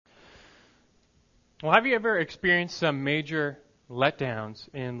Well, have you ever experienced some major letdowns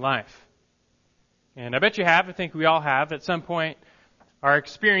in life? And I bet you have. I think we all have. At some point, our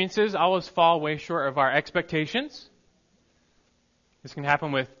experiences always fall way short of our expectations. This can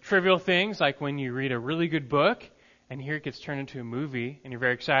happen with trivial things like when you read a really good book and here it gets turned into a movie and you're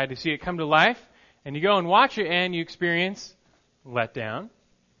very excited to see it come to life and you go and watch it and you experience letdown.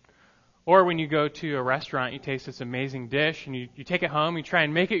 Or when you go to a restaurant, you taste this amazing dish and you take it home, you try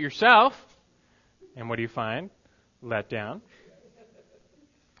and make it yourself. And what do you find? Letdown.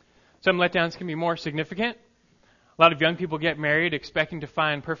 Some letdowns can be more significant. A lot of young people get married expecting to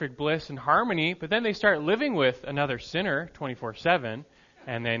find perfect bliss and harmony, but then they start living with another sinner 24/7,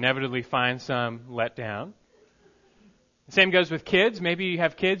 and they inevitably find some letdown. The same goes with kids. Maybe you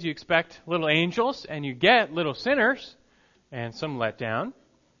have kids, you expect little angels, and you get little sinners, and some letdown.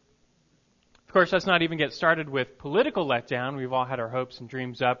 Of course, let's not even get started with political letdown. We've all had our hopes and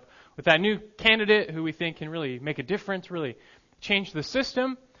dreams up with that new candidate who we think can really make a difference, really change the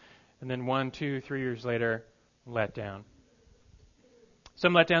system. And then 1, 2, 3 years later, letdown.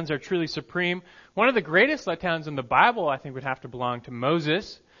 Some letdowns are truly supreme. One of the greatest letdowns in the Bible, I think, would have to belong to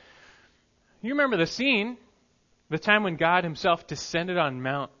Moses. You remember the scene, the time when God himself descended on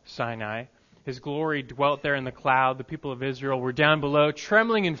Mount Sinai. His glory dwelt there in the cloud. The people of Israel were down below,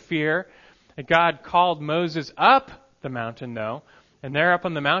 trembling in fear. And God called Moses up the mountain, though. And there up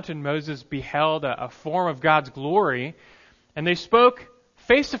on the mountain, Moses beheld a form of God's glory. And they spoke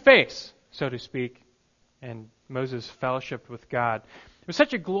face to face, so to speak. And Moses fellowshiped with God. It was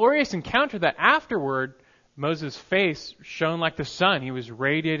such a glorious encounter that afterward, Moses' face shone like the sun. He was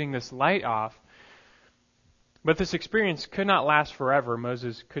radiating this light off. But this experience could not last forever.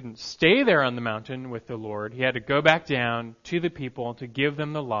 Moses couldn't stay there on the mountain with the Lord. He had to go back down to the people to give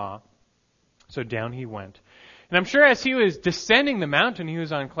them the law. So down he went. And I'm sure as he was descending the mountain, he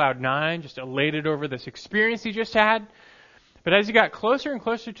was on cloud 9, just elated over this experience he just had. But as he got closer and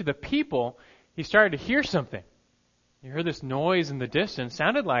closer to the people, he started to hear something. He heard this noise in the distance. It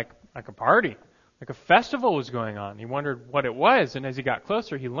sounded like a party, like a festival was going on. He wondered what it was. And as he got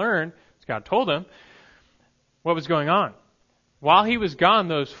closer, he learned, as God told him, what was going on. While he was gone,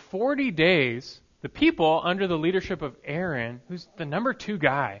 those 40 days, the people, under the leadership of Aaron, who's the number 2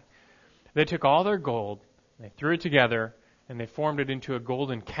 guy, they took all their gold, they threw it together, and they formed it into a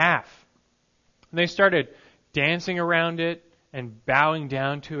golden calf. And they started dancing around it and bowing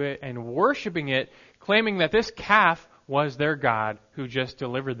down to it and worshiping it, claiming that this calf was their God who just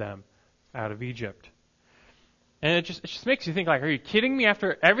delivered them out of Egypt. And it just makes you think, like, are you kidding me?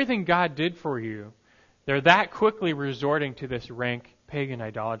 After everything God did for you, they're that quickly resorting to this rank pagan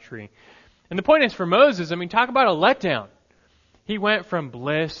idolatry. And the point is, for Moses, talk about a letdown. He went from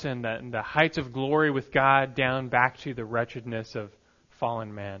bliss and the heights of glory with God down back to the wretchedness of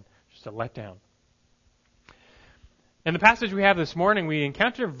fallen man. Just a letdown. In the passage we have this morning, we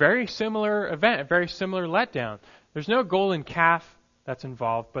encounter a very similar event, a very similar letdown. There's no golden calf that's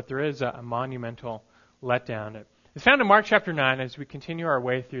involved, but there is a monumental letdown. It's found in Mark chapter 9 as we continue our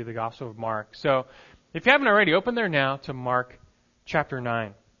way through the Gospel of Mark. So if you haven't already, open there now to Mark chapter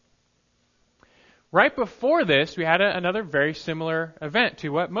 9. Right before this, we had another very similar event to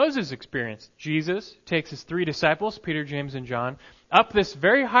what Moses experienced. Jesus takes his 3 disciples, Peter, James, and John, up this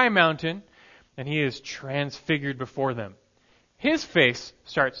very high mountain, and he is transfigured before them. His face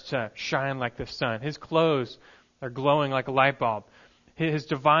starts to shine like the sun. His clothes are glowing like a light bulb. His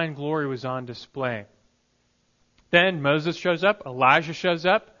divine glory was on display. Then Moses shows up, Elijah shows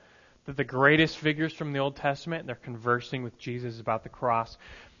up, the greatest figures from the Old Testament, and they're conversing with Jesus about the cross.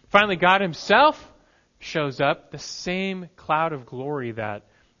 Finally, God himself shows up, the same cloud of glory that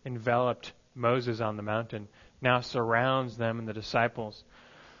enveloped Moses on the mountain now surrounds them and the disciples.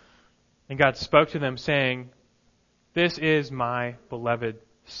 And God spoke to them saying, "This is my beloved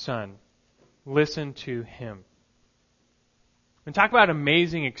Son. Listen to him." And talk about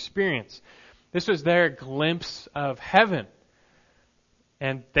amazing experience. This was their glimpse of heaven.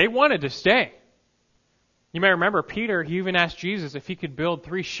 And they wanted to stay. You may remember Peter, he even asked Jesus if he could build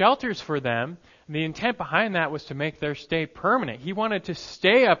 3 shelters for them. And the intent behind that was to make their stay permanent. He wanted to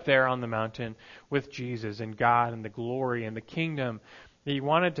stay up there on the mountain with Jesus and God and the glory and the kingdom. He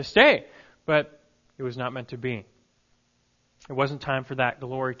wanted to stay, but it was not meant to be. It wasn't time for that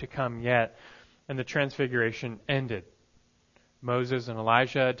glory to come yet, and the transfiguration ended. Moses and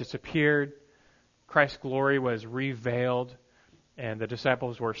Elijah disappeared. Christ's glory was revealed. And the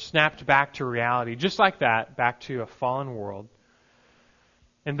disciples were snapped back to reality, just like that, back to a fallen world.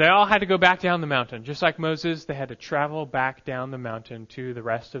 And they all had to go back down the mountain. Just like Moses, they had to travel back down the mountain to the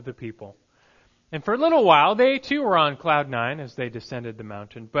rest of the people. And for a little while, they too were on cloud 9 as they descended the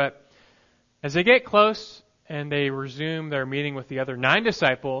mountain. But As they get close and they resume their meeting with the other 9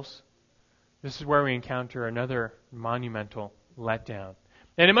 disciples, this is where we encounter another monumental letdown.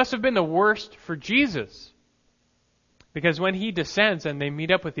 And it must have been the worst for Jesus. Because when he descends and they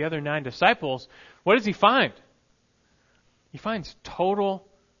meet up with the other 9 disciples, what does he find? He finds total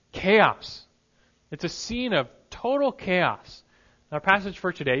chaos. It's a scene of total chaos. Our passage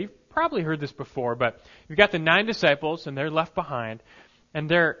for today, you've probably heard this before, but you've got the 9 disciples and they're left behind, and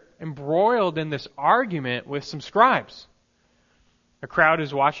they're embroiled in this argument with some scribes. A crowd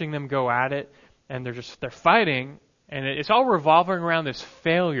is watching them go at it, and they're fighting, and it's all revolving around this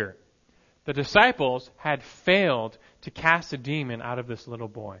failure. The disciples had failed to cast a demon out of this little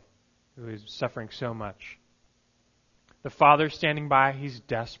boy who is suffering so much. The father's standing by, he's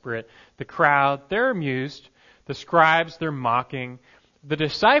desperate. The crowd, they're amused. The scribes, they're mocking. The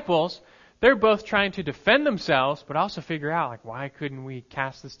disciples, they're both trying to defend themselves, but also figure out, why couldn't we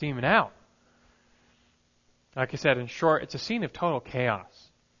cast this demon out? Like I said, in short, it's a scene of total chaos.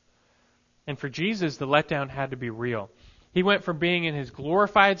 And for Jesus, the letdown had to be real. He went from being in his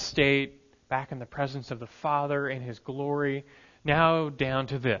glorified state, back in the presence of the Father in his glory, now down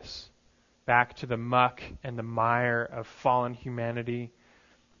to this. Back to the muck and the mire of fallen humanity,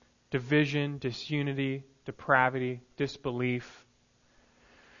 division, disunity, depravity, disbelief.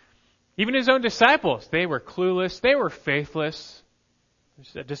 Even his own disciples, they were clueless, they were faithless.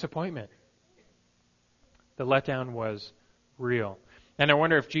 There's a disappointment. The letdown was real. And I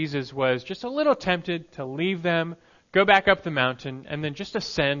wonder if Jesus was just a little tempted to leave them, go back up the mountain, and then just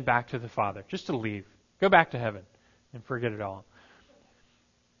ascend back to the Father, just to leave, go back to heaven and forget it all.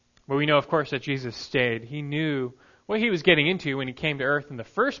 But we know, of course, that Jesus stayed. He knew what he was getting into when he came to earth in the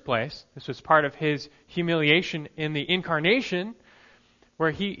first place. This was part of his humiliation in the incarnation,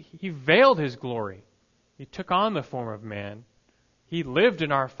 where he veiled his glory. He took on the form of man. He lived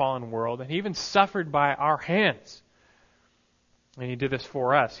in our fallen world, and he even suffered by our hands. And he did this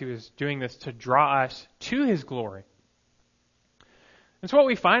for us. He was doing this to draw us to his glory. And so what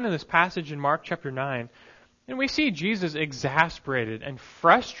we find in this passage in Mark chapter 9, and we see Jesus exasperated and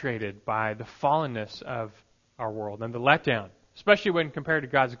frustrated by the fallenness of our world and the letdown, especially when compared to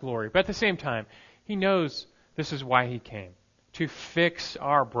God's glory. But at the same time, he knows this is why he came, to fix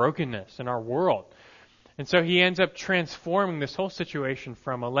our brokenness in our world. And so he ends up transforming this whole situation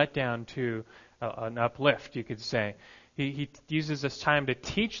from a letdown to an uplift, you could say. He uses this time to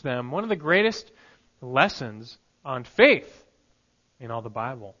teach them one of the greatest lessons on faith in all the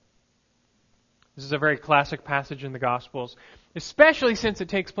Bible. This is a very classic passage in the Gospels, especially since it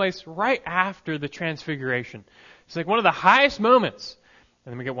takes place right after the Transfiguration. It's like one of the highest moments,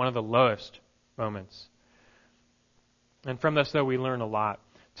 and then we get one of the lowest moments. And from this, though, we learn a lot.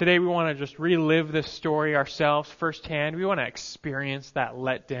 Today, we want to just relive this story ourselves firsthand. We want to experience that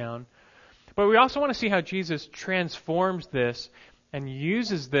letdown. But we also want to see how Jesus transforms this and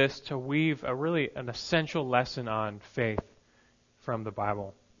uses this to weave an essential lesson on faith from the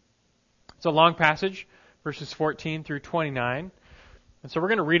Bible. It's a long passage, verses 14 through 29. And so we're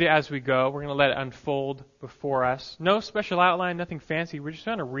going to read it as we go. We're going to let it unfold before us. No special outline, nothing fancy. We're just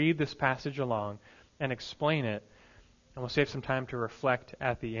going to read this passage along and explain it. And we'll save some time to reflect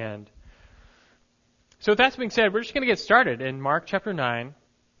at the end. So with that being said, we're just going to get started in Mark chapter 9.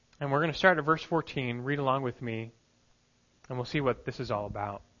 And we're going to start at verse 14. Read along with me. And we'll see what this is all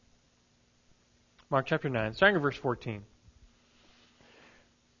about. Mark chapter 9, starting at verse 14.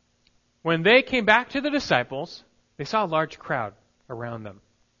 When they came back to the disciples, they saw a large crowd around them,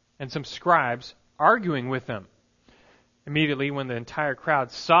 and some scribes arguing with them. Immediately, when the entire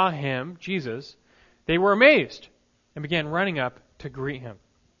crowd saw him, Jesus, they were amazed and began running up to greet him.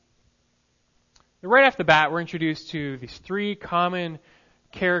 Right off the bat, we're introduced to these 3 common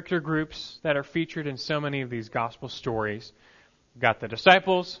character groups that are featured in so many of these gospel stories. We've got the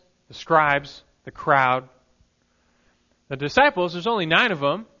disciples, the scribes, the crowd. The disciples, there's only 9 of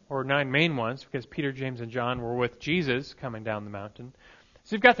them, or 9 main ones, because Peter, James, and John were with Jesus coming down the mountain.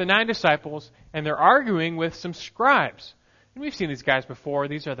 So you've got the 9 disciples, and they're arguing with some scribes. And we've seen these guys before.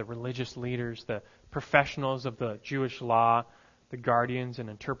 These are the religious leaders, the professionals of the Jewish law, the guardians and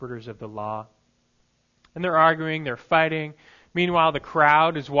interpreters of the law. And they're arguing, they're fighting. Meanwhile, the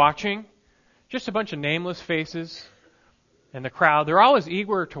crowd is watching. Just a bunch of nameless faces. And the crowd, they're always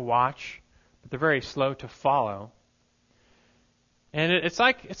eager to watch, but they're very slow to follow. And it's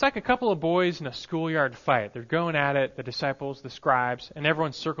like a couple of boys in a schoolyard fight. They're going at it, the disciples, the scribes, and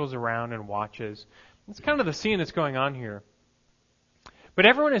everyone circles around and watches. It's kind of the scene that's going on here. But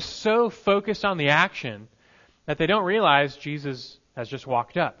everyone is so focused on the action that they don't realize Jesus has just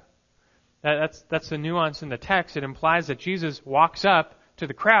walked up. That's the nuance in the text. It implies that Jesus walks up to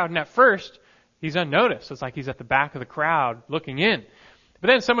the crowd, and at first, He's unnoticed. It's like he's at the back of the crowd looking in. But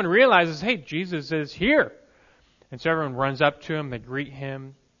then someone realizes, hey, Jesus is here. And so everyone runs up to him, they greet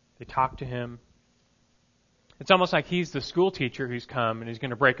him, they talk to him. It's almost like he's the school teacher who's come and he's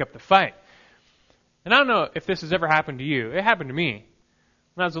going to break up the fight. And I don't know if this has ever happened to you. It happened to me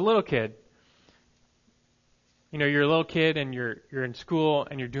when I was a little kid. You know, you're a little kid and you're in school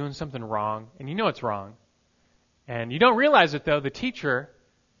and you're doing something wrong and you know it's wrong. And you don't realize it, though. The teacher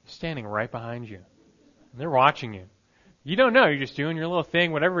is standing right behind you. And they're watching you. You don't know. You're just doing your little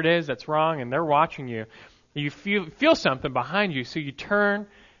thing, whatever it is that's wrong, and they're watching you. You feel something behind you, so you turn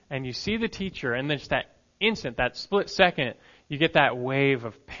and you see the teacher, and there's that instant, that split second, you get that wave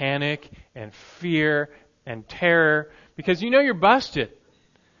of panic and fear and terror because you know you're busted.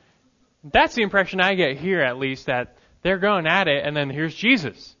 That's the impression I get here, at least, that they're going at it, and then here's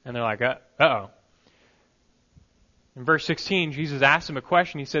Jesus. And they're like, uh-oh. In verse 16, Jesus asks him a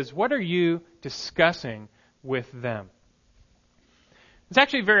question. He says, what are you discussing with them? It's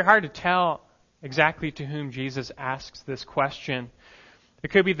actually very hard to tell exactly to whom Jesus asks this question. It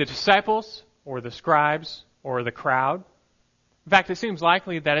could be the disciples, or the scribes, or the crowd. In fact, it seems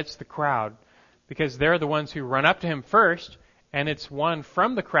likely that it's the crowd, because they're the ones who run up to him first, and it's one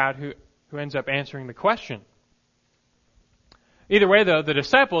from the crowd who ends up answering the question. Either way, though, the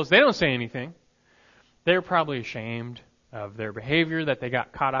disciples, they don't say anything. They're probably ashamed of their behavior, that they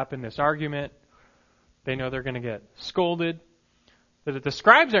got caught up in this argument. They know they're going to get scolded. But the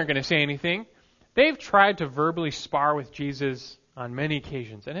scribes aren't going to say anything. They've tried to verbally spar with Jesus on many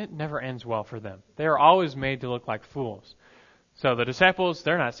occasions, and it never ends well for them. They are always made to look like fools. So the disciples,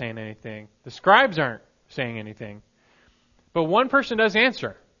 they're not saying anything. The scribes aren't saying anything. But one person does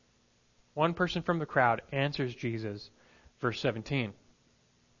answer. One person from the crowd answers Jesus. Verse 17.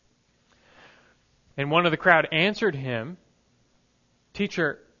 And one of the crowd answered him,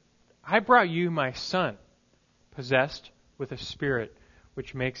 Teacher, I brought you my son, possessed with a spirit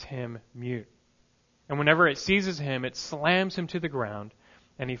which makes him mute. And whenever it seizes him, it slams him to the ground,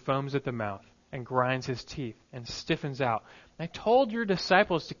 and he foams at the mouth, and grinds his teeth, and stiffens out. I told your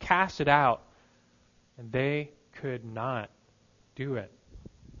disciples to cast it out, and they could not do it.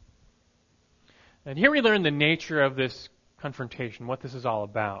 And here we learn the nature of this confrontation, what this is all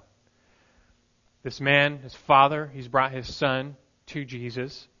about. This man, his father, he's brought his son to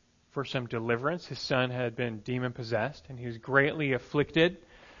Jesus for some deliverance. His son had been demon-possessed, and he was greatly afflicted.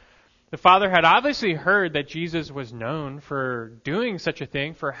 The father had obviously heard that Jesus was known for doing such a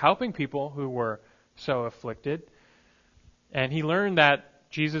thing, for helping people who were so afflicted. And he learned that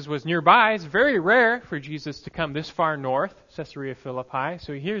Jesus was nearby. It's very rare for Jesus to come this far north, Caesarea Philippi.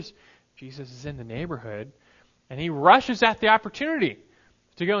 So he hears Jesus is in the neighborhood, and he rushes at the opportunity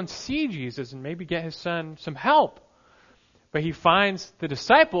to go and see Jesus and maybe get his son some help. But he finds the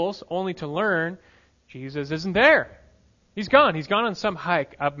disciples only to learn Jesus isn't there. He's gone. He's gone on some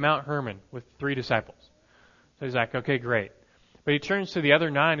hike up Mount Hermon with 3 disciples. So he's like, okay, great. But he turns to the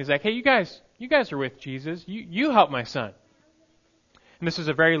other 9. He's like, hey, you guys are with Jesus. You help my son. And this is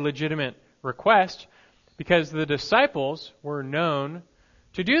a very legitimate request because the disciples were known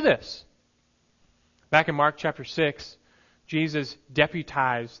to do this. Back in Mark chapter 6, Jesus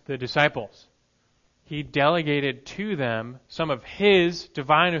deputized the disciples. He delegated to them some of his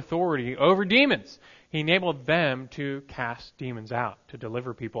divine authority over demons. He enabled them to cast demons out, to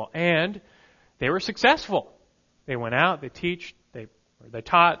deliver people. And they were successful. They went out, they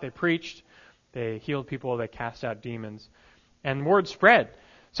taught, they preached, they healed people, they cast out demons. And word spread.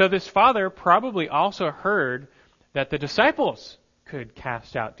 So this father probably also heard that the disciples could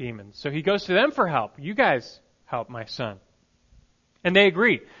cast out demons. So he goes to them for help. You guys help my son. And they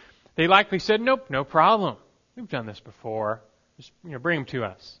agreed. They likely said, nope, no problem. We've done this before. Just bring him to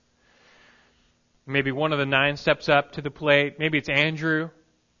us. Maybe one of the 9 steps up to the plate. Maybe it's Andrew.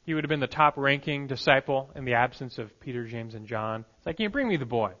 He would have been the top-ranking disciple in the absence of Peter, James, and John. It's like, bring me the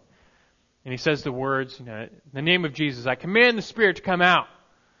boy. And he says the words, in the name of Jesus, I command the spirit to come out.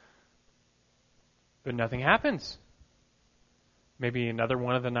 But nothing happens. Maybe another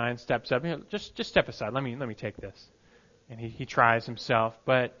one of the 9 steps up. Just step aside. Let me take this. And he tries himself,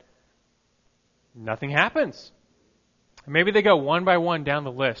 but nothing happens. Maybe they go one by one down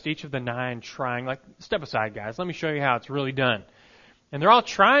the list, each of the 9 trying, like, step aside, guys. Let me show you how it's really done. And they're all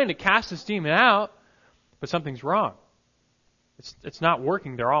trying to cast this demon out, but something's wrong. It's not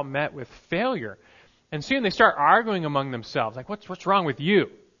working. They're all met with failure. And soon they start arguing among themselves, like, what's wrong with you?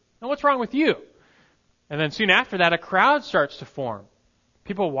 And what's wrong with you? And then soon after that, a crowd starts to form.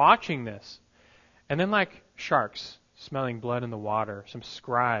 People watching this. And then like sharks smelling blood in the water, some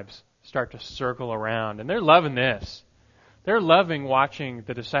scribes start to circle around. And they're loving this. They're loving watching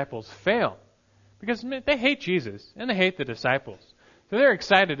the disciples fail. because they hate Jesus and they hate the disciples. So they're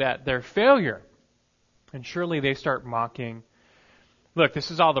excited at their failure. And surely they start mocking. Look,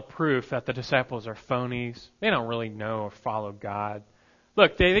 this is all the proof that the disciples are phonies. They don't really know or follow God.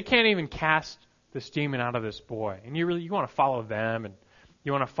 Look, they can't even cast this demon out of this boy. And you want to follow them and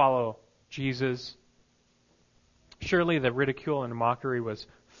you want to follow Jesus. Surely the ridicule and mockery was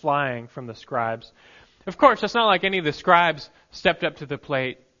flying from the scribes. Of course, it's not like any of the scribes stepped up to the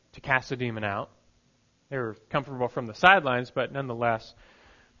plate to cast the demon out. They were comfortable from the sidelines, but nonetheless,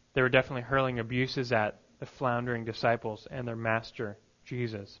 they were definitely hurling abuses at the floundering disciples and their master,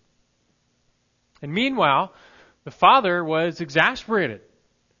 Jesus. And meanwhile, the father was exasperated,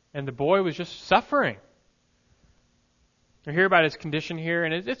 and the boy was just suffering. We hear about his condition here,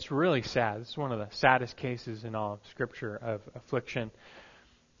 and it's really sad. It's one of the saddest cases in all of Scripture of affliction.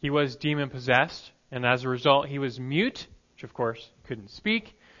 He was demon-possessed, and as a result, he was mute, which of course couldn't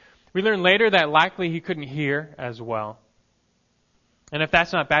speak. We learn later that likely he couldn't hear as well. And if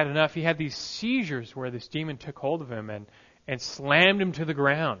that's not bad enough, he had these seizures where this demon took hold of him and slammed him to the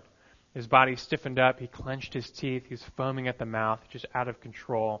ground. His body stiffened up. He clenched his teeth. He was foaming at the mouth, just out of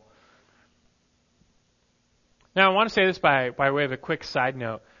control. Now, I want to say this by way of a quick side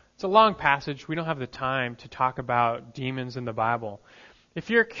note. It's a long passage. We don't have the time to talk about demons in the Bible. If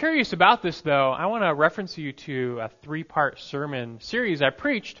you're curious about this, though, I want to reference you to a 3-part sermon series I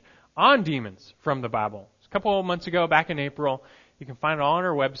preached on demons from the Bible. It's a couple of months ago, back in April. You can find it all on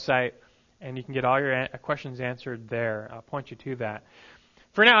our website, and you can get all your questions answered there. I'll point you to that.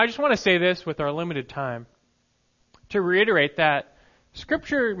 For now, I just want to say this with our limited time to reiterate that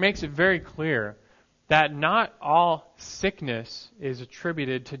Scripture makes it very clear that not all sickness is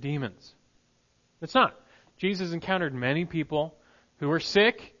attributed to demons. It's not. Jesus encountered many people who were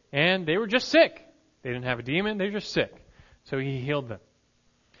sick, and they were just sick. They didn't have a demon, they were just sick. So he healed them.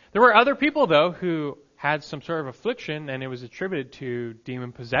 There were other people, though, who had some sort of affliction, and it was attributed to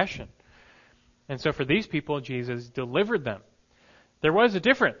demon possession. And so for these people, Jesus delivered them. There was a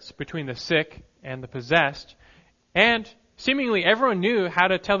difference between the sick and the possessed, and seemingly everyone knew how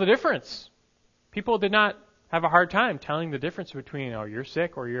to tell the difference. People did not have a hard time telling the difference between, oh, you're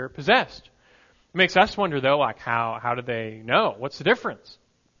sick or you're possessed. It makes us wonder, though, like how do they know? What's the difference?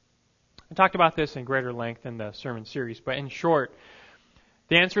 I talked about this in greater length in the sermon series, but in short,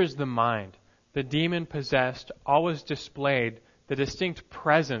 the answer is the mind. The demon-possessed always displayed the distinct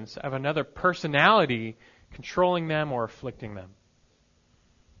presence of another personality controlling them or afflicting them.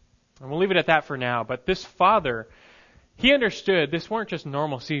 And we'll leave it at that for now, but this father, he understood this weren't just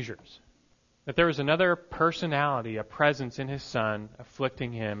normal seizures. That there was another personality, a presence in his son,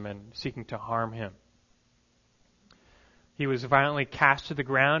 afflicting him and seeking to harm him. He was violently cast to the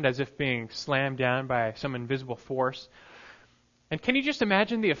ground as if being slammed down by some invisible force. And can you just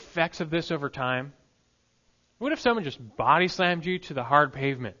imagine the effects of this over time? What if someone just body slammed you to the hard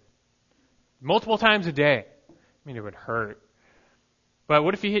pavement multiple times a day? I mean, it would hurt. But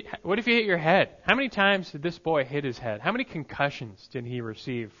what if you hit your head? How many times did this boy hit his head? How many concussions did he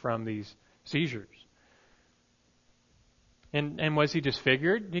receive from these seizures? And was he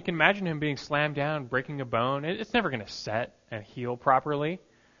disfigured? You can imagine him being slammed down, breaking a bone. It's never going to set and heal properly.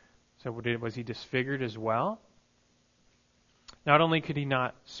 So was he disfigured as well? Not only could he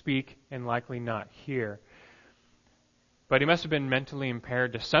not speak and likely not hear, but he must have been mentally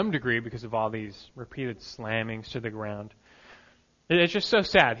impaired to some degree because of all these repeated slammings to the ground. It's just so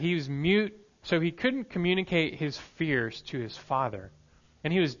sad. He was mute, so he couldn't communicate his fears to his father.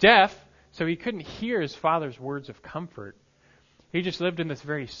 And he was deaf, so he couldn't hear his father's words of comfort. He just lived in this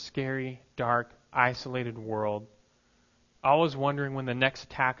very scary, dark, isolated world, always wondering when the next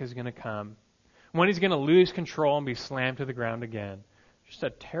attack is going to come, when he's going to lose control and be slammed to the ground again. Just a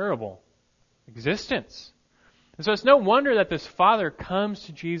terrible existence. And so it's no wonder that this father comes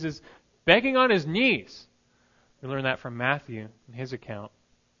to Jesus begging on his knees. We learn that from Matthew in his account.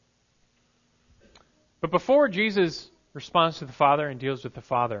 But before Jesus responds to the father and deals with the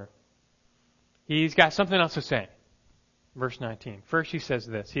father, he's got something else to say. Verse 19. First he says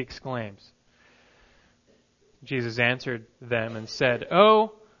this. He exclaims, Jesus answered them and said,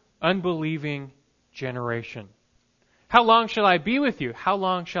 "O unbelieving generation, how long shall I be with you? How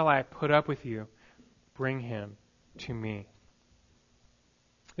long shall I put up with you? Bring him to me."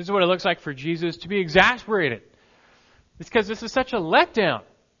 This is what it looks like for Jesus to be exasperated. It's because this is such a letdown.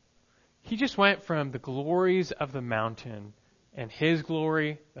 He just went from the glories of the mountain and his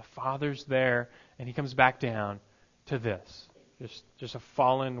glory, the Father's there, and he comes back down to this. Just a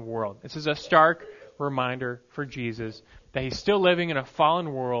fallen world. This is a stark reminder for Jesus that he's still living in a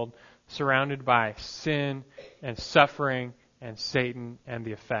fallen world surrounded by sin and suffering and Satan and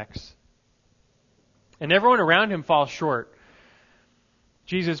the effects And everyone around him falls short.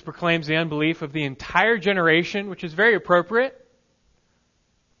 Jesus proclaims the unbelief of the entire generation, which is very appropriate.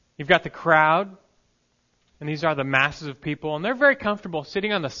 You've got the crowd, and these are the masses of people, and they're very comfortable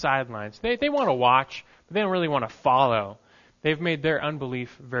sitting on the sidelines. They want to watch, but they don't really want to follow. They've made their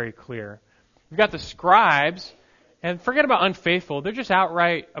unbelief very clear. You've got the scribes, and forget about unfaithful. They're just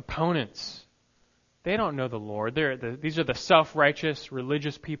outright opponents. They don't know the Lord. These are the self-righteous,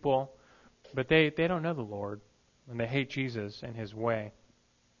 religious people, but they don't know the Lord, and they hate Jesus and His way.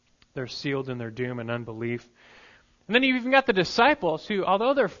 They're sealed in their doom and unbelief. And then you've even got the disciples who,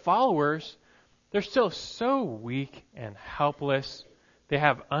 although they're followers, they're still so weak and helpless. They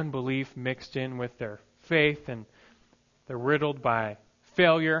have unbelief mixed in with their faith, and they're riddled by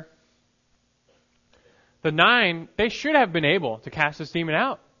failure. The 9, they should have been able to cast this demon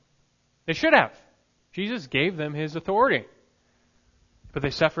out. They should have. Jesus gave them His authority. But they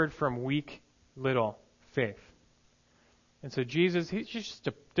suffered from weak, little faith. And so Jesus, He's just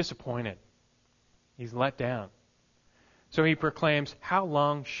disappointed. He's let down. So He proclaims, "How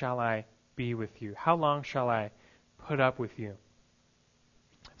long shall I be with you? How long shall I put up with you?"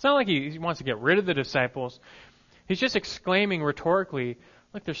 It's not like He wants to get rid of the disciples. He's just exclaiming rhetorically,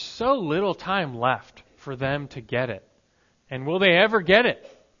 look, there's so little time left for them to get it. And will they ever get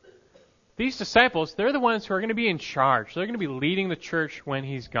it? These disciples, they're the ones who are going to be in charge. They're going to be leading the church when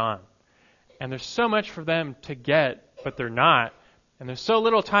He's gone. And there's so much for them to get, but they're not. And there's so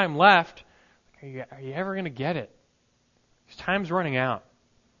little time left. Are you ever going to get it? Time's running out.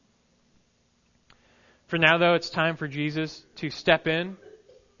 For now, though, it's time for Jesus to step in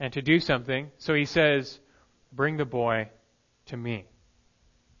and to do something. So He says, "Bring the boy to me."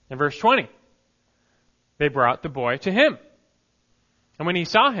 In verse 20, they brought the boy to Him. And when He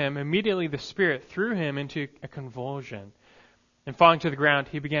saw him, immediately the Spirit threw him into a convulsion. And falling to the ground,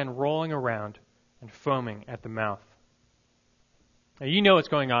 he began rolling around and foaming at the mouth. Now you know what's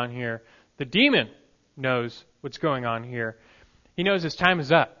going on here. The demon knows what's going on here. He knows his time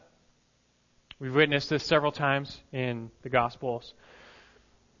is up. We've witnessed this several times in the Gospels.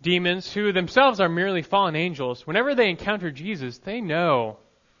 Demons, who themselves are merely fallen angels, whenever they encounter Jesus, they know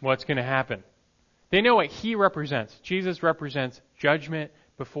what's going to happen. They know what He represents. Jesus represents judgment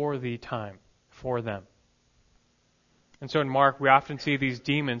before the time for them. And so in Mark, we often see these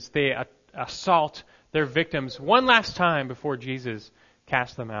demons, they assault their victims one last time before Jesus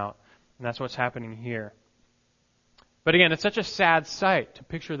casts them out. And that's what's happening here. But again, it's such a sad sight to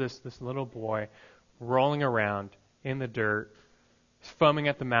picture this little boy rolling around in the dirt, foaming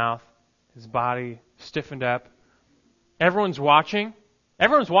at the mouth, his body stiffened up. Everyone's watching.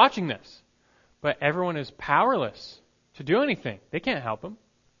 Everyone's watching this. But everyone is powerless to do anything. They can't help him.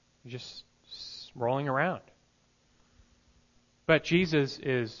 He's just rolling around. But Jesus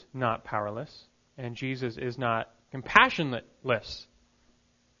is not powerless, and Jesus is not compassionless.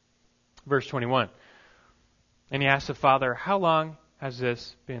 Verse 21. And he asked the Father, "How long has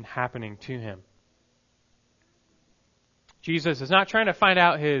this been happening to him?" Jesus is not trying to find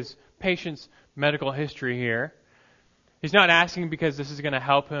out his patient's medical history here. He's not asking because this is going to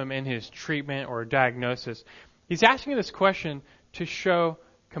help him in his treatment or diagnosis. He's asking this question to show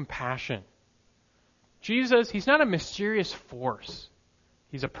compassion. Jesus, He's not a mysterious force.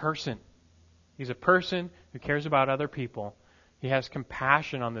 He's a person. He's a person who cares about other people. He has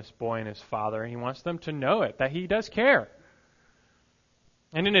compassion on this boy and his father, and He wants them to know it, that He does care.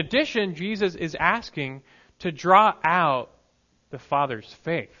 And in addition, Jesus is asking to draw out the father's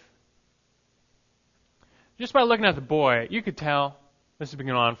faith. Just by looking at the boy, you could tell this has been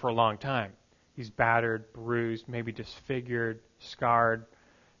going on for a long time. He's battered, bruised, maybe disfigured, scarred.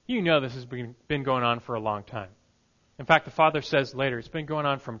 You know this has been going on for a long time. In fact, the Father says later, it's been going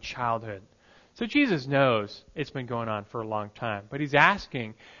on from childhood. So Jesus knows it's been going on for a long time. But He's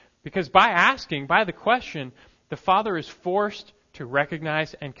asking, because by the question, the Father is forced to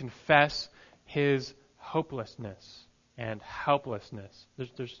recognize and confess His hopelessness and helplessness.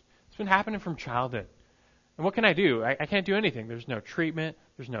 It's been happening from childhood. And what can I do? I can't do anything. There's no treatment.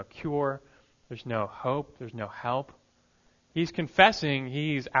 There's no cure. There's no hope. There's no help. He's confessing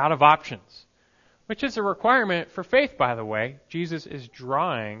he's out of options, which is a requirement for faith, by the way. Jesus is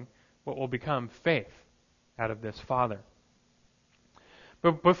drawing what will become faith out of this father.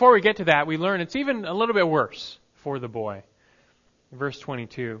 But before we get to that, we learn it's even a little bit worse for the boy. In verse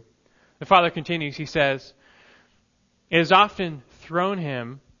 22, the father continues, he says, "It has often thrown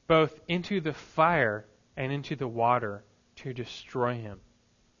him both into the fire and into the water to destroy him."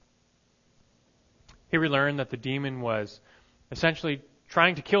 Here we learn that the demon was essentially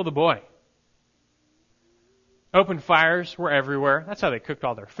trying to kill the boy. Open fires were everywhere. That's how they cooked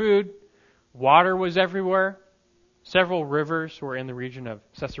all their food. Water was everywhere. Several rivers were in the region of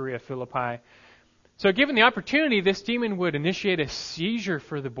Caesarea Philippi. So given the opportunity, this demon would initiate a seizure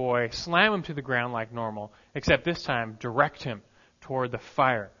for the boy, slam him to the ground like normal, except this time direct him toward the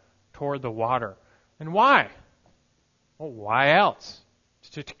fire, toward the water. And why? Well, why else?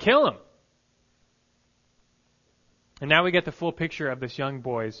 To kill him. And now we get the full picture of this young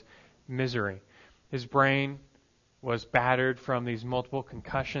boy's misery. His brain was battered from these multiple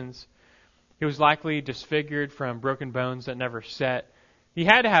concussions. He was likely disfigured from broken bones that never set. He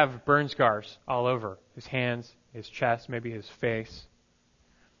had to have burn scars all over his hands, his chest, maybe his face.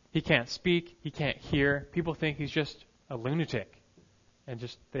 He can't speak. He can't hear. People think he's just a lunatic, and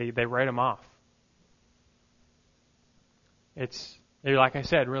just they write him off. It's, like I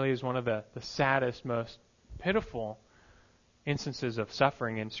said, really is one of the saddest, most pitiful instances of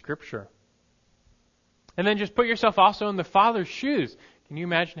suffering in Scripture. And then just put yourself also in the father's shoes. Can you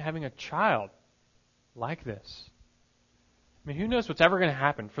imagine having a child like this? I mean, who knows what's ever going to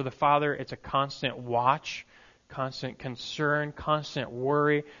happen? For the father, it's a constant watch, constant concern, constant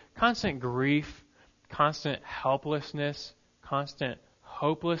worry, constant grief, constant helplessness, constant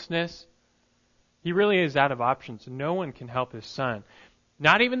hopelessness. He really is out of options. No one can help his son.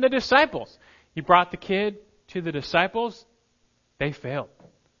 Not even the disciples. He brought the kid to the disciples. They failed.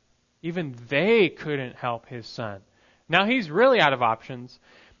 Even they couldn't help his son. Now he's really out of options.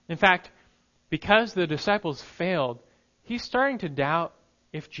 In fact, because the disciples failed, he's starting to doubt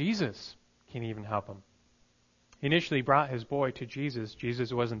if Jesus can even help him. He initially brought his boy to Jesus.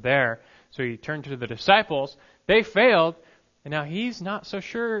 Jesus wasn't there, so he turned to the disciples. They failed, and now he's not so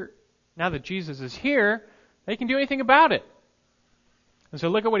sure, now that Jesus is here, they can do anything about it. And so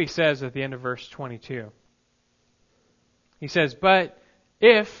look at what he says at the end of verse 22. He says, "But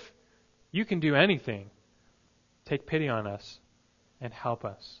if you can do anything, take pity on us and help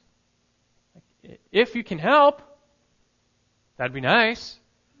us." If you can help, that'd be nice.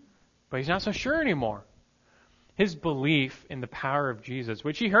 But he's not so sure anymore. His belief in the power of Jesus,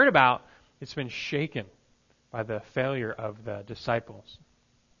 which he heard about, it's been shaken by the failure of the disciples.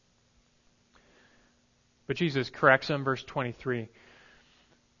 But Jesus corrects him, verse 23.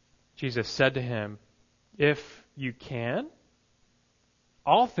 Jesus said to him, "If you can,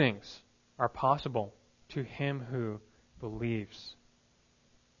 all things are possible to him who believes."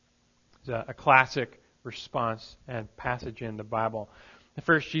 It's a classic response and passage in the Bible. At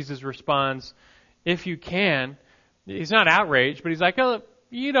first, Jesus responds, "If you can." He's not outraged, but he's like, "Oh,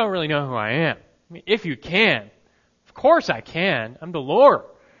 you don't really know who I am. I mean, if you can, of course I can. I'm the Lord."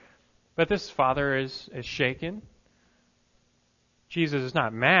 But this father is shaken. Jesus is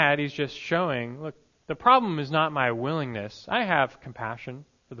not mad. He's just showing, look, the problem is not my willingness. I have compassion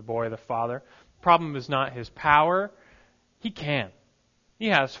for the boy, the father. The problem is not his power. He can. He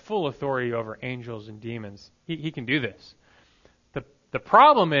has full authority over angels and demons. He can do this. The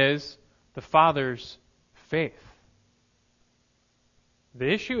problem is the father's faith. The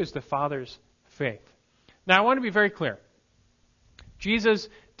issue is the father's faith. Now, I want to be very clear. Jesus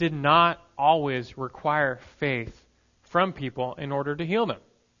did not always require faith from people in order to heal them.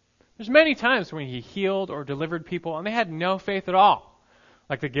 There's many times when he healed or delivered people and they had no faith at all.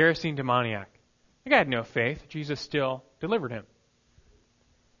 Like the Gerasene demoniac. The guy had no faith. Jesus still delivered him.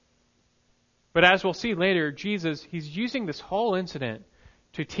 But as we'll see later, Jesus, he's using this whole incident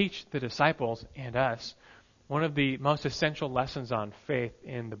to teach the disciples and us one of the most essential lessons on faith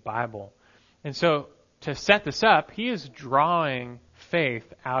in the Bible. And so, to set this up, he is drawing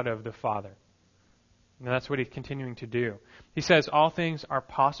faith out of the Father. And that's what he's continuing to do. He says, all things are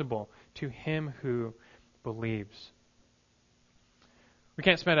possible to him who believes. We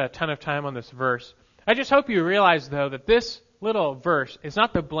can't spend a ton of time on this verse. I just hope you realize, though, that this little verse is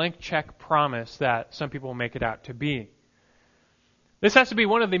not the blank check promise that some people make it out to be. This has to be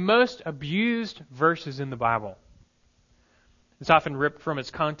one of the most abused verses in the Bible. It's often ripped from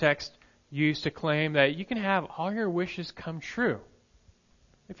its context, used to claim that you can have all your wishes come true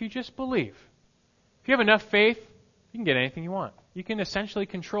if you just believe. If you have enough faith, you can get anything you want. You can essentially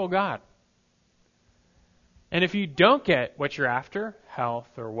control God. And if you don't get what you're after, health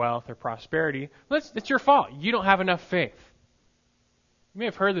or wealth or prosperity, it's your fault. You don't have enough faith. You may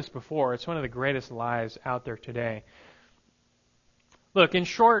have heard this before. It's one of the greatest lies out there today. Look, in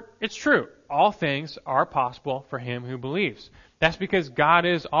short, it's true. All things are possible for him who believes. That's because God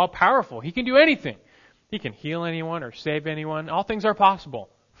is all-powerful. He can do anything. He can heal anyone or save anyone. All things are possible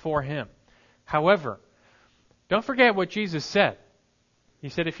for him. However, don't forget what Jesus said. He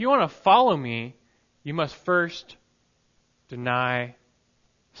said, if you want to follow me, you must first deny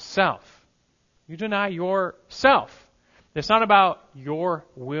self. You deny yourself. It's not about your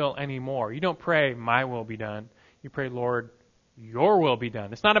will anymore. You don't pray, my will be done. You pray, Lord, your will be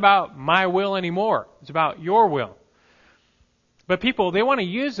done. It's not about my will anymore. It's about your will. But people, they want to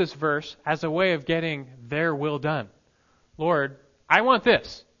use this verse as a way of getting their will done. Lord, I want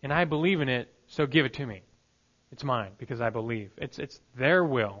this, and I believe in it, so give it to me. It's mine because I believe. It's their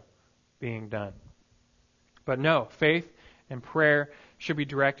will being done. But no, faith and prayer should be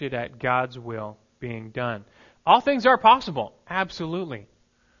directed at God's will being done. All things are possible, absolutely.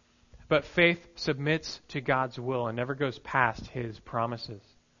 But faith submits to God's will and never goes past His promises.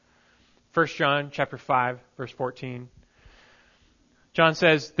 1 John chapter 5, verse 14. John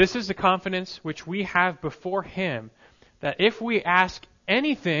says, "This is the confidence which we have before Him, that if we ask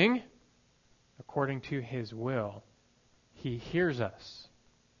anything according to His will, He hears us."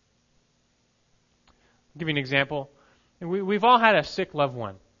 I'll give you an example. We've all had a sick loved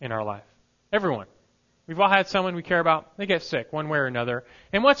one in our life. Everyone. We've all had someone we care about. They get sick one way or another.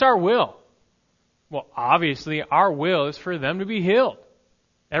 And what's our will? Well, obviously, our will is for them to be healed.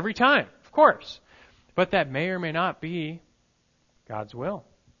 Every time, of course. But that may or may not be God's will.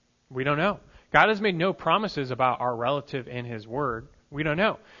 We don't know. God has made no promises about our relative in His Word. We don't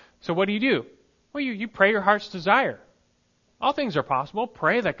know. So what do? Well, you pray your heart's desire. All things are possible.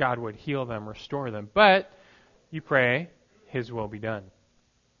 Pray that God would heal them, restore them. But you pray, His will be done.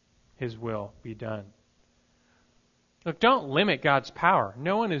 His will be done. Look, don't limit God's power.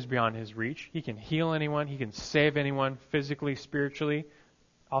 No one is beyond His reach. He can heal anyone. He can save anyone physically, spiritually.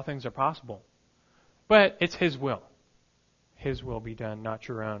 All things are possible. But it's His will. His will be done, not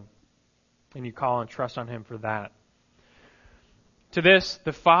your own. And you call and trust on Him for that. To this,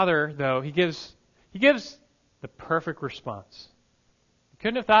 the Father, though, He gives the perfect response. He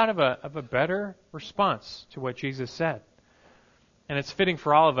couldn't have thought of a better response to what Jesus said. And it's fitting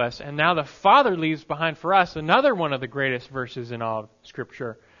for all of us. And now the Father leaves behind for us another one of the greatest verses in all of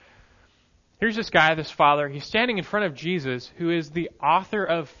Scripture. Here's this guy, this Father. He's standing in front of Jesus, who is the author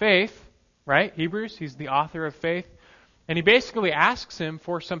of faith, right? Hebrews, he's the author of faith. And he basically asks him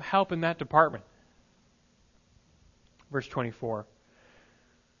for some help in that department. Verse 24.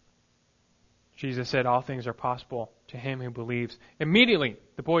 Jesus said, "All things are possible to him who believes." Immediately,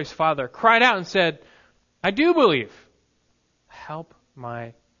 the boy's father cried out and said, "I do believe. Help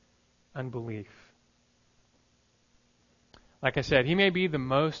my unbelief." Like I said, he may be the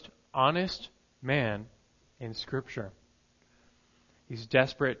most honest man in Scripture. He's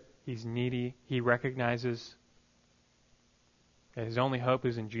desperate. He's needy. He recognizes that his only hope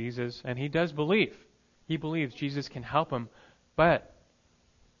is in Jesus. And he does believe. He believes Jesus can help him, but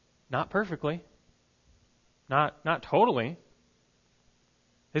not perfectly. Not totally.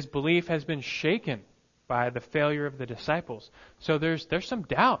 His belief has been shaken by the failure of the disciples. So there's some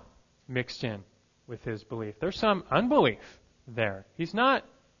doubt mixed in with his belief. There's some unbelief there. He's not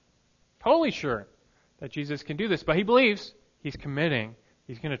totally sure that Jesus can do this, but he believes. He's committing.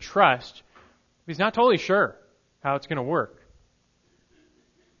 He's going to trust. He's not totally sure how it's going to work.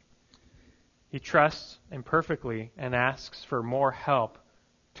 He trusts imperfectly and asks for more help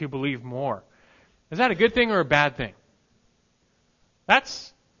to believe more. Is that a good thing or a bad thing?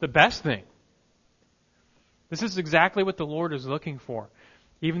 That's the best thing. This is exactly what the Lord is looking for.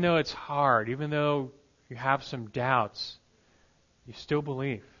 Even though it's hard, even though you have some doubts, you still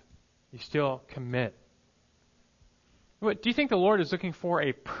believe. You still commit. Do you think the Lord is looking for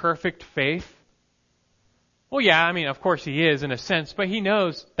a perfect faith? Well, yeah, of course He is in a sense, but He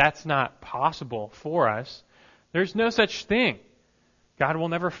knows that's not possible for us. There's no such thing. God will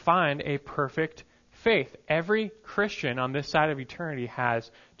never find a perfect faith. Every Christian on this side of eternity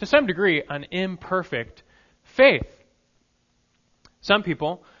has, to some degree, an imperfect faith. Some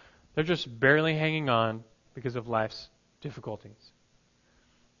people, they're just barely hanging on because of life's difficulties.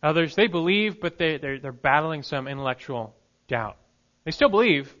 Others, they believe, but they're battling some intellectual doubt. They still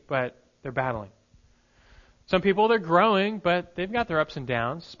believe, but they're battling. Some people, they're growing, but they've got their ups and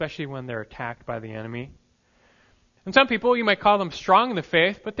downs, especially when they're attacked by the enemy. And some people, you might call them strong in the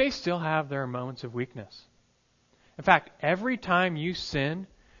faith, but they still have their moments of weakness. In fact, every time you sin,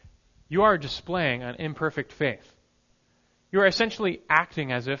 you are displaying an imperfect faith. You are essentially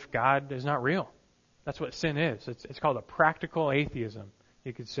acting as if God is not real. That's what sin is. It's called a practical atheism,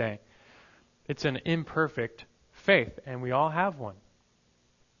 you could say. It's an imperfect faith, and we all have one.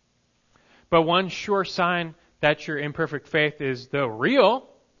 But one sure sign that your imperfect faith is, though real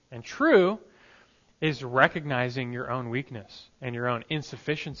and true, is recognizing your own weakness and your own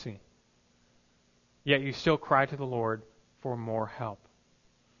insufficiency. Yet you still cry to the Lord for more help.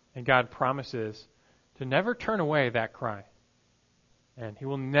 And God promises to never turn away that cry. And He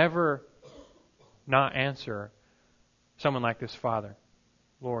will never not answer someone like this father.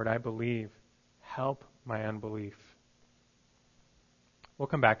 Lord, I believe. Help my unbelief. We'll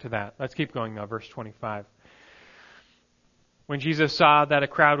come back to that. Let's keep going now. Verse 25. When Jesus saw that a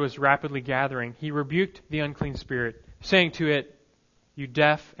crowd was rapidly gathering, he rebuked the unclean spirit, saying to it, "You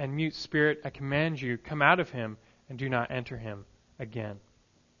deaf and mute spirit, I command you, come out of him and do not enter him again."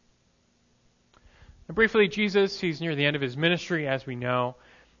 And briefly, Jesus, he's near the end of his ministry, as we know.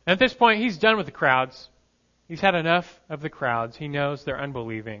 And at this point, he's done with the crowds. He's had enough of the crowds. He knows they're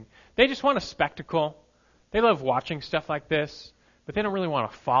unbelieving. They just want a spectacle. They love watching stuff like this, but they don't really want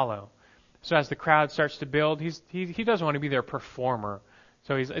to follow. So as the crowd starts to build, he doesn't want to be their performer.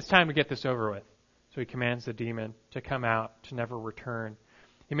 So it's time to get this over with. So he commands the demon to come out, to never return.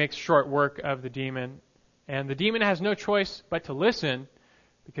 He makes short work of the demon, and the demon has no choice but to listen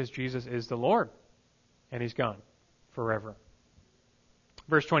because Jesus is the Lord, and he's gone forever.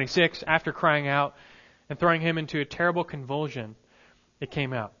 Verse 26, after crying out and throwing him into a terrible convulsion, it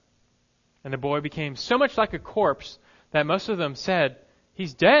came out. And the boy became so much like a corpse that most of them said,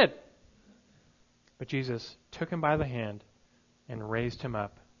 "He's dead." But Jesus took him by the hand and raised him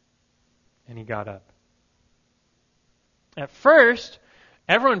up, and he got up. At first,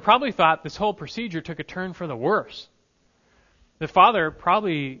 everyone probably thought this whole procedure took a turn for the worse. The father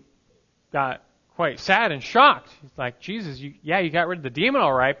probably got quite sad and shocked. He's like, "Jesus, you got rid of the demon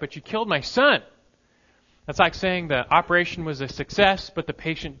all right, but you killed my son." That's like saying the operation was a success, but the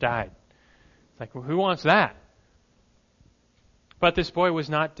patient died. It's like, well, who wants that? But this boy was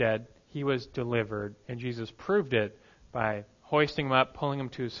not dead. He was delivered, and Jesus proved it by hoisting him up, pulling him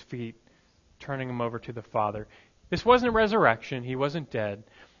to his feet, turning him over to the Father. This wasn't a resurrection. He wasn't dead.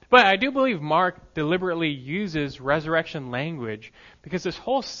 But I do believe Mark deliberately uses resurrection language because this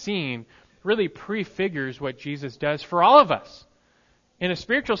whole scene really prefigures what Jesus does for all of us. In a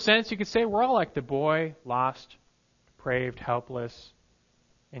spiritual sense, you could say we're all like the boy, lost, depraved, helpless,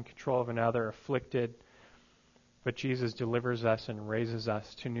 in control of another, afflicted. But Jesus delivers us and raises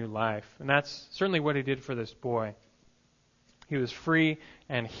us to new life. And that's certainly what he did for this boy. He was free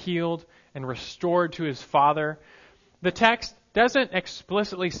and healed and restored to his Father. The text doesn't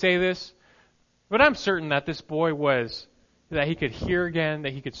explicitly say this, but I'm certain that this boy that he could hear again,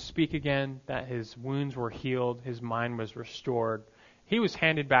 that he could speak again, that his wounds were healed, his mind was restored. He was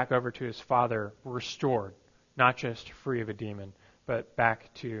handed back over to his Father, restored, not just free of a demon, but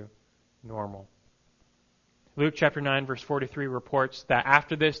back to normal. Luke chapter 9, verse 43 reports that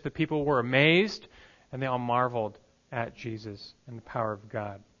after this, the people were amazed and they all marveled at Jesus and the power of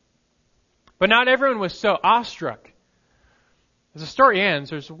God. But not everyone was so awestruck. As the story ends,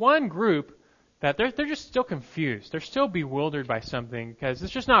 there's one group that they're just still confused. They're still bewildered by something because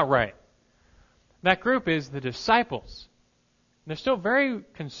it's just not right. That group is the disciples. And they're still very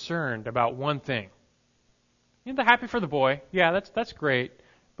concerned about one thing. You know, they're happy for the boy. Yeah, that's great.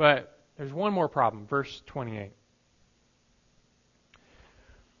 But there's one more problem. Verse 28.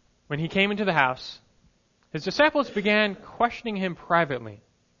 When he came into the house, his disciples began questioning him privately.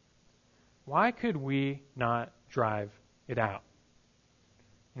 "Why could we not drive it out?"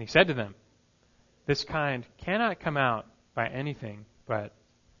 And he said to them, "This kind cannot come out by anything but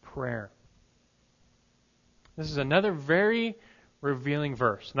prayer." This is another very revealing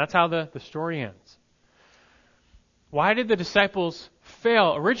verse. And that's how the story ends. Why did the disciples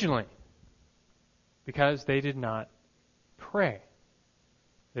fail originally? Because they did not pray.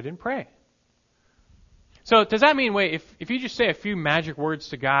 They didn't pray. So does that mean, if you just say a few magic words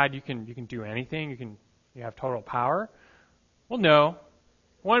to God, you can do anything? You have total power? Well, no.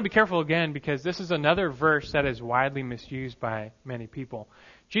 I want to be careful again because this is another verse that is widely misused by many people.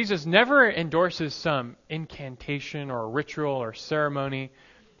 Jesus never endorses some incantation or ritual or ceremony.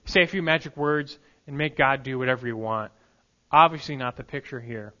 Say a few magic words and make God do whatever you want. Obviously not the picture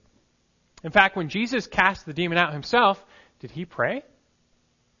here. In fact, when Jesus cast the demon out himself, did he pray?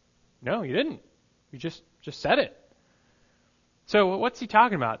 No, he didn't. He just said it. So what's he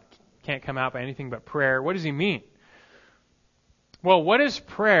talking about? Can't come out by anything but prayer. What does he mean? Well, what is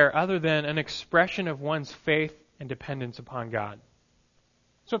prayer other than an expression of one's faith and dependence upon God?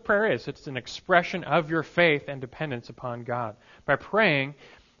 That's what prayer is. It's an expression of your faith and dependence upon God. By praying,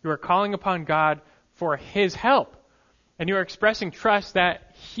 you are calling upon God for his help. And you are expressing trust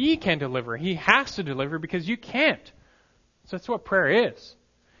that he can deliver. He has to deliver because you can't. So that's what prayer is.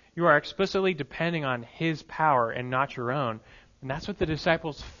 You are explicitly depending on his power and not your own. And that's what the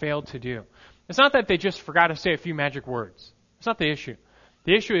disciples failed to do. It's not that they just forgot to say a few magic words. It's not the issue.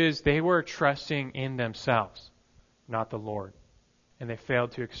 The issue is they were trusting in themselves, not the Lord. And they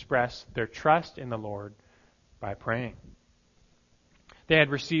failed to express their trust in the Lord by praying. they had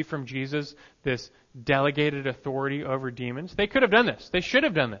received from Jesus this delegated authority over demons. They could have done this. They should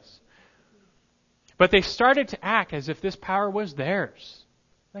have done this. But they started to act as if this power was theirs.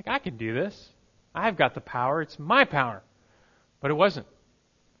 Like, I can do this. I've got the power. It's my power. But it wasn't.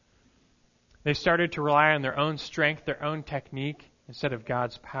 They started to rely on their own strength, their own technique, instead of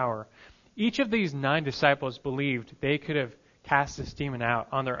God's power. Each of these 9 disciples believed they could have cast this demon out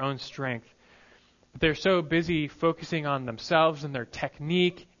on their own strength. But they're so busy focusing on themselves and their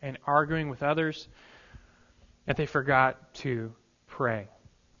technique and arguing with others that they forgot to pray.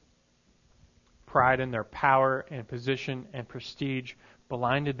 Pride in their power and position and prestige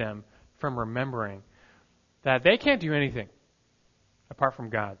blinded them from remembering that they can't do anything apart from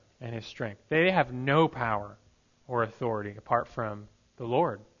God and His strength. They have no power or authority apart from the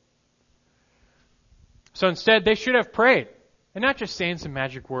Lord. So instead, they should have prayed. And not just saying some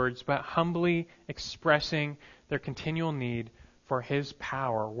magic words, but humbly expressing their continual need for His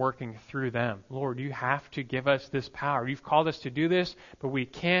power working through them. Lord, you have to give us this power. You've called us to do this, but we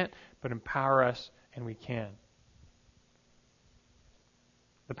can't, but empower us, and we can.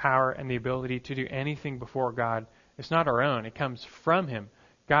 The power and the ability to do anything before God is not our own. It comes from Him.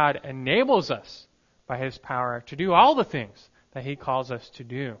 God enables us by His power to do all the things that He calls us to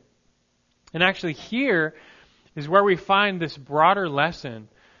do. And actually here is where we find this broader lesson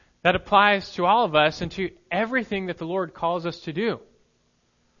that applies to all of us and to everything that the Lord calls us to do.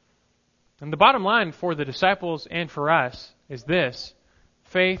 And the bottom line for the disciples and for us is this: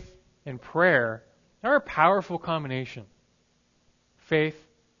 faith and prayer are a powerful combination. Faith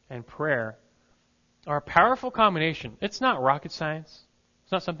and prayer are a powerful combination. It's not rocket science.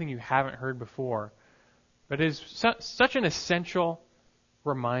 It's not something you haven't heard before. But it is such an essential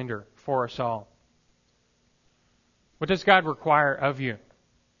reminder for us all. What does God require of you?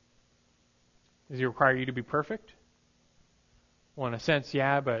 Does He require you to be perfect? Well, in a sense,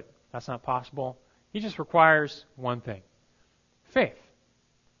 yeah, but that's not possible. He just requires one thing: faith.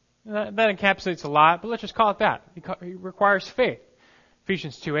 That encapsulates a lot, but let's just call it that. He requires faith.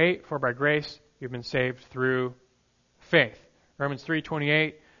 Ephesians 2:8, for by grace you've been saved through faith. Romans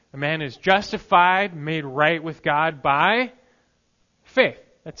 3:28, a man is justified, made right with God by faith.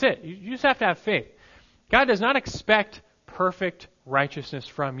 That's it. You just have to have faith. God does not expect perfect righteousness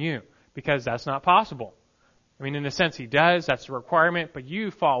from you, because that's not possible. I mean, in a sense, He does. That's a requirement, but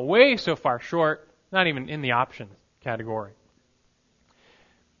you fall way so far short, not even in the options category.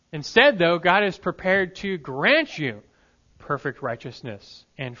 Instead, though, God is prepared to grant you perfect righteousness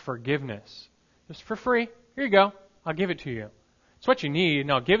and forgiveness. Just for free. Here you go. I'll give it to you. It's what you need,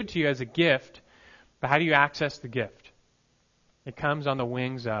 and I'll give it to you as a gift. But how do you access the gift? It comes on the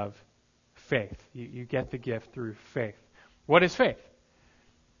wings of faith. You get the gift through faith. What is faith?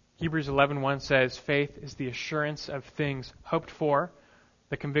 Hebrews 11:1 says, faith is the assurance of things hoped for,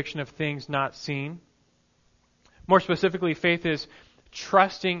 the conviction of things not seen. More specifically, faith is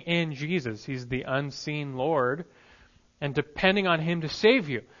trusting in Jesus. He's the unseen Lord, and depending on Him to save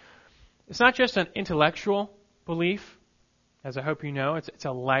you. It's not just an intellectual belief, as I hope you know. It's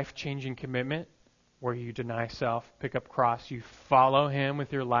a life-changing commitment where you deny self, pick up cross, you follow Him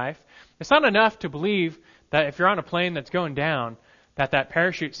with your life. It's not enough to believe that if you're on a plane that's going down, that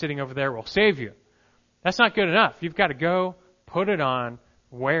parachute sitting over there will save you. That's not good enough. You've got to go, put it on,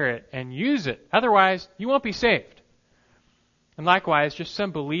 wear it, and use it. Otherwise, you won't be saved. And likewise, just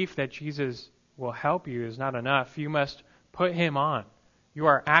some belief that Jesus will help you is not enough. You must put Him on. You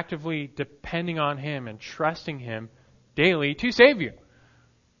are actively depending on Him and trusting Him daily to save you.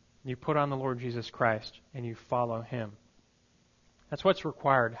 You put on the Lord Jesus Christ and you follow Him. That's what's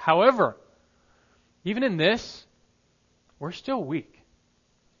required. However, even in this, we're still weak.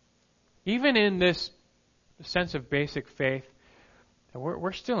 Even in this sense of basic faith,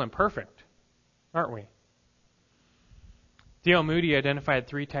 we're still imperfect, aren't we? D.L. Moody identified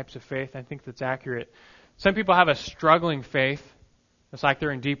 3 types of faith. I think that's accurate. Some people have a struggling faith. It's like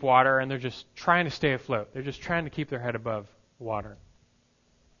they're in deep water and they're just trying to stay afloat. They're just trying to keep their head above water.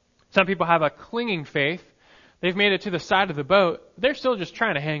 Some people have a clinging faith. They've made it to the side of the boat, but they're still just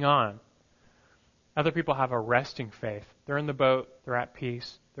trying to hang on. Other people have a resting faith. They're in the boat, they're at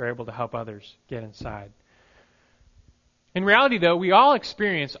peace, they're able to help others get inside. In reality, though, we all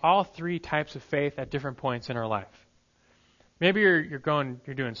experience all 3 types of faith at different points in our life. Maybe you're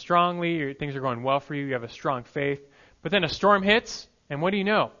doing strongly, things are going well for you, you have a strong faith, but then a storm hits, and what do you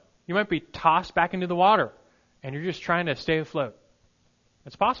know? You might be tossed back into the water, and you're just trying to stay afloat.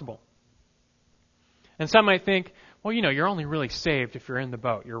 It's possible. And some might think, well, you're only really saved if you're in the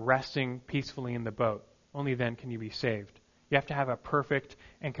boat. You're resting peacefully in the boat. Only then can you be saved. You have to have a perfect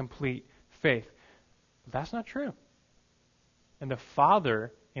and complete faith. But that's not true. And the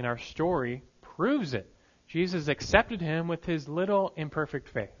Father in our story proves it. Jesus accepted him with his little imperfect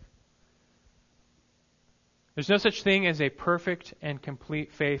faith. There's no such thing as a perfect and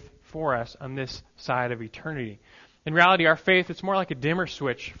complete faith for us on this side of eternity. In reality, our faith, it's more like a dimmer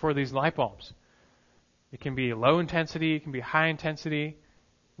switch for these light bulbs. It can be low intensity, it can be high intensity,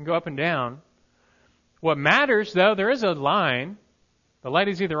 it can go up and down. What matters, though, there is a line. The light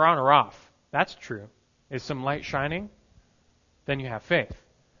is either on or off. That's true. Is some light shining? Then you have faith.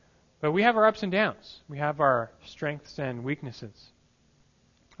 But we have our ups and downs. We have our strengths and weaknesses.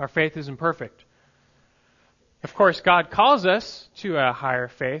 Our faith isn't perfect. Of course, God calls us to a higher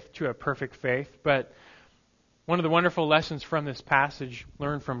faith, to a perfect faith, but one of the wonderful lessons from this passage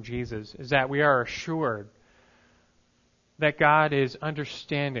learned from Jesus is that we are assured that God is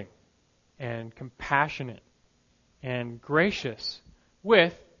understanding and compassionate and gracious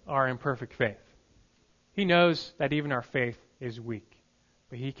with our imperfect faith. He knows that even our faith is weak,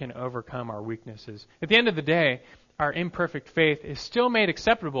 but He can overcome our weaknesses. At the end of the day, our imperfect faith is still made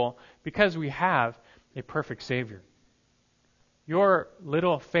acceptable because we have a perfect Savior. Your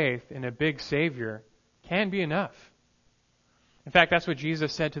little faith in a big Savior can be enough. In fact, that's what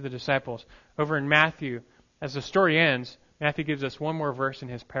Jesus said to the disciples. Over in Matthew, as the story ends, Matthew gives us one more verse in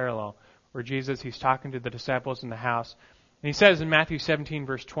his parallel where he's talking to the disciples in the house. And he says in Matthew 17,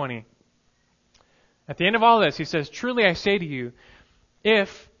 verse 20, at the end of all this, he says, "Truly I say to you,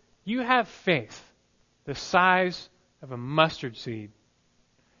 if you have faith the size of a mustard seed,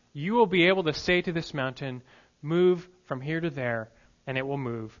 you will be able to say to this mountain, 'Move from here to there,' and it will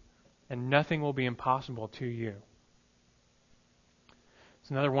move, and nothing will be impossible to you." It's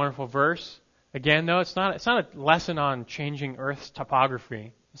another wonderful verse. Again, though, it's not a lesson on changing Earth's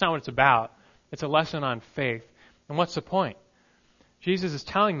topography. It's not what it's about. It's a lesson on faith. And what's the point? Jesus is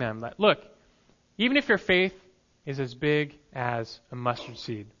telling them that, look, even if your faith is as big as a mustard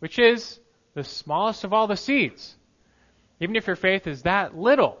seed, which is the smallest of all the seeds, even if your faith is that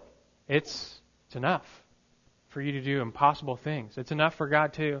little, it's enough for you to do impossible things. It's enough for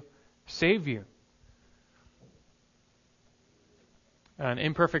God to save you. An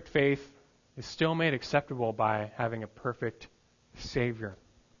imperfect faith is still made acceptable by having a perfect Savior.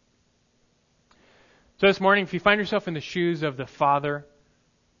 So this morning, if you find yourself in the shoes of the Father,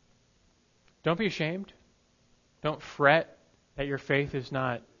 don't be ashamed. Don't fret that your faith is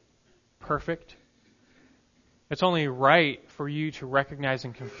not perfect. It's only right for you to recognize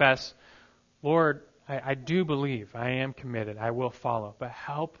and confess, Lord, I do believe, I am committed, I will follow, but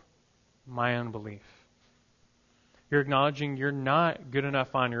help my unbelief. You're acknowledging you're not good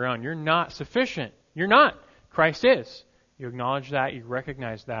enough on your own. You're not sufficient. You're not. Christ is. You acknowledge that. You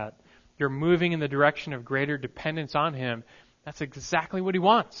recognize that. You're moving in the direction of greater dependence on Him. That's exactly what He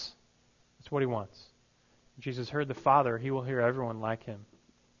wants. That's what He wants. Jesus heard the Father. He will hear everyone like Him.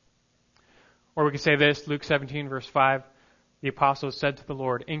 Or we could say this, Luke 17, verse 5, the apostles said to the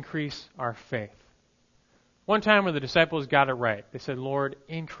Lord, "Increase our faith." One time when the disciples got it right, they said, "Lord,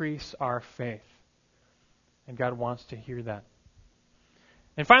 increase our faith." And God wants to hear that.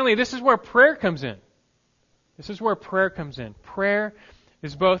 And finally, this is where prayer comes in. This is where prayer comes in. Prayer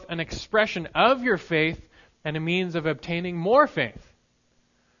is both an expression of your faith and a means of obtaining more faith.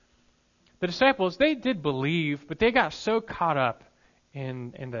 The disciples, they did believe, but they got so caught up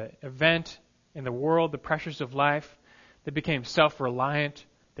in the event, in the world, the pressures of life, they became self-reliant.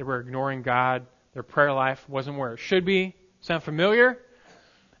 They were ignoring God. Their prayer life wasn't where it should be. Sound familiar?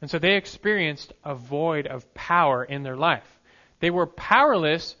 And so they experienced a void of power in their life. They were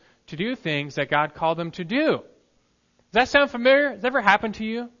powerless to do things that God called them to do. Does that sound familiar? Has that ever happened to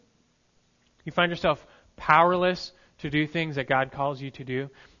you? You find yourself powerless to do things that God calls you to do.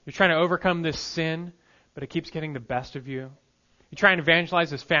 You're trying to overcome this sin, but it keeps getting the best of you. You try and evangelize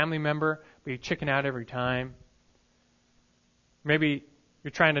this family member, but you chicken out every time. Maybe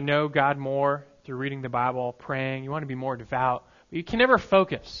you're trying to know God more through reading the Bible, praying. You want to be more devout, but you can never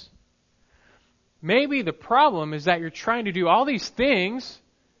focus. Maybe the problem is that you're trying to do all these things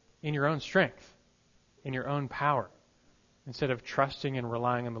in your own strength, in your own power, instead of trusting and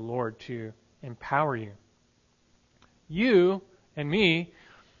relying on the Lord to empower you. You and me,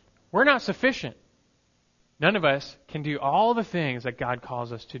 we're not sufficient. None of us can do all the things that God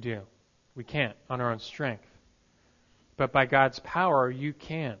calls us to do. We can't on our own strength. But by God's power, you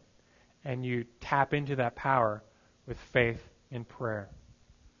can. And you tap into that power with faith in prayer.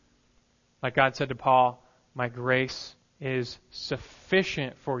 Like God said to Paul, "My grace is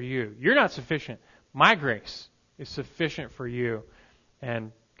sufficient for you." You're not sufficient. My grace is sufficient for you.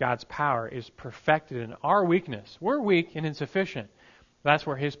 And God's power is perfected in our weakness. We're weak and insufficient. That's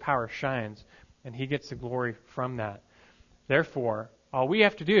where His power shines, and He gets the glory from that. Therefore, all we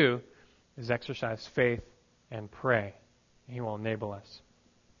have to do is exercise faith and pray. He will enable us.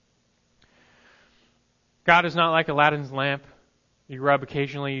 God is not like Aladdin's lamp. You rub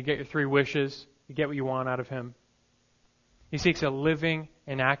occasionally, you get your 3 wishes, you get what you want out of him. He seeks a living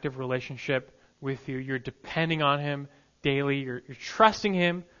and active relationship with you. You're depending on him daily. You're trusting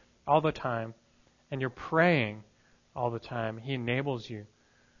him all the time. And you're praying all the time. He enables you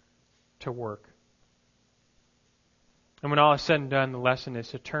to work. And when all is said and done, the lesson is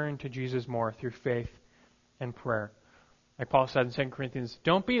to turn to Jesus more through faith and prayer. Like Paul said in 2 Corinthians,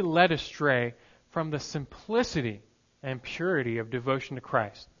 don't be led astray from the simplicity and purity of devotion to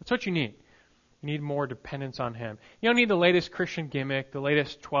Christ. That's what you need. You need more dependence on him. You don't need the latest Christian gimmick, the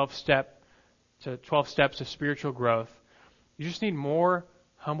latest 12 steps of spiritual growth. You just need more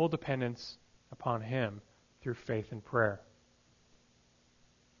humble dependence upon him through faith and prayer.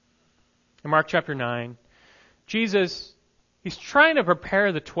 In Mark chapter 9, Jesus, he's trying to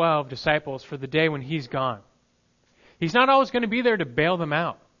prepare the 12 disciples for the day when he's gone. He's not always going to be there to bail them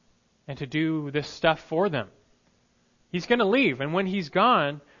out and to do this stuff for them. He's going to leave, and when he's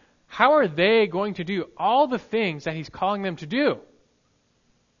gone, how are they going to do all the things that he's calling them to do?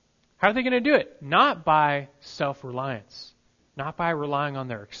 How are they going to do it? Not by self-reliance, not by relying on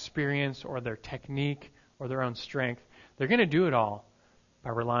their experience or their technique or their own strength. They're going to do it all by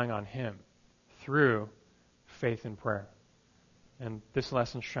relying on him through faith and prayer. And this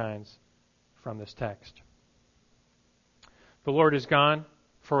lesson shines from this text. The Lord is gone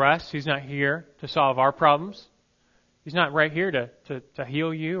for us. He's not here to solve our problems. He's not right here to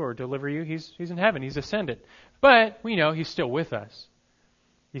heal you or deliver you. He's in heaven. He's ascended. But we know he's still with us.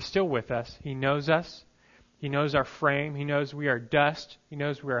 He's still with us. He knows us. He knows our frame. He knows we are dust. He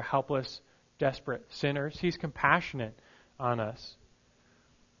knows we are helpless, desperate sinners. He's compassionate on us.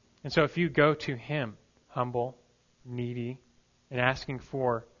 And so if you go to him, humble, needy, and asking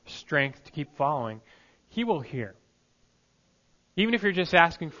for strength to keep following, he will hear. Even if you're just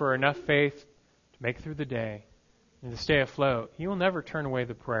asking for enough faith to make it through the day and to stay afloat, he will never turn away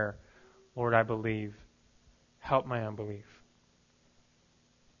the prayer, Lord, I believe. Help my unbelief.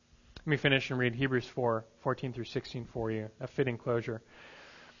 Let me finish and read Hebrews 4:14 through 16 for you, a fitting closure.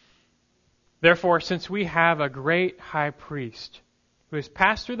 Therefore, since we have a great high priest who has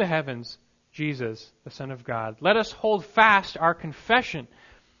passed through the heavens, Jesus, the Son of God, let us hold fast our confession.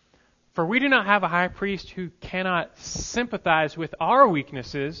 For we do not have a high priest who cannot sympathize with our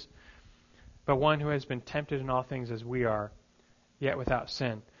weaknesses, but one who has been tempted in all things as we are, yet without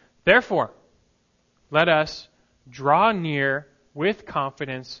sin. Therefore, let us draw near with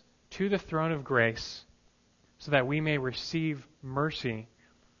confidence to the throne of grace, so that we may receive mercy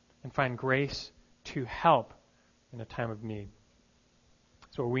and find grace to help in a time of need.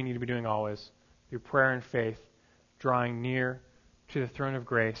 That's what we need to be doing always, through prayer and faith, drawing near to the throne of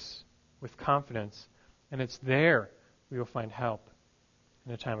grace with confidence, and it's there we will find help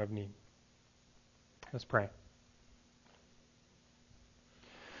in a time of need. Let's pray.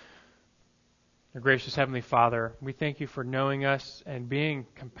 Our gracious Heavenly Father, we thank you for knowing us and being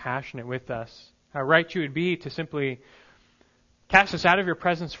compassionate with us. How right you would be to simply cast us out of your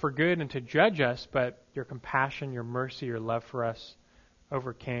presence for good and to judge us, but your compassion, your mercy, your love for us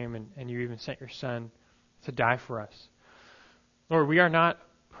overcame, and you even sent your Son to die for us. Lord, we are not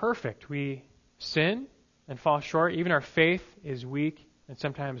perfect. We sin and fall short. Even our faith is weak and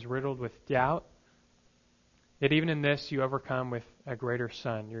sometimes riddled with doubt. Yet even in this, you overcome with a greater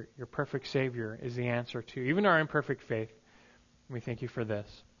Son. Your perfect Savior is the answer to even our imperfect faith. And we thank you for this.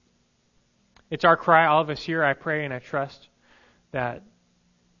 It's our cry, all of us here, I pray and I trust that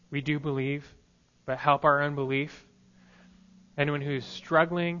we do believe, but help our unbelief. Anyone who's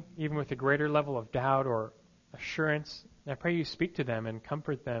struggling, even with a greater level of doubt or assurance, I pray you speak to them and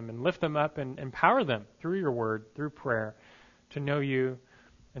comfort them and lift them up and empower them through your word, through prayer, to know you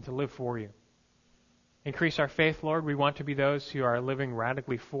and to live for you. Increase our faith, Lord. We want to be those who are living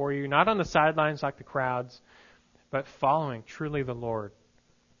radically for you, not on the sidelines like the crowds, but following truly the Lord,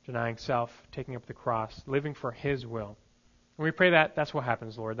 denying self, taking up the cross, living for his will. And we pray that that's what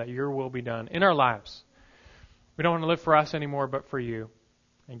happens, Lord, that your will be done in our lives. We don't want to live for us anymore, but for you.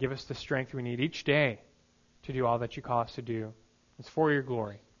 And give us the strength we need each day to do all that you call us to do. It's for your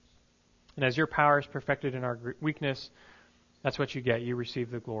glory. And as your power is perfected in our weakness, that's what you get. You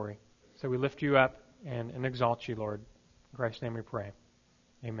receive the glory. So we lift you up and exalt you, Lord. In Christ's name we pray.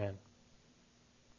 Amen.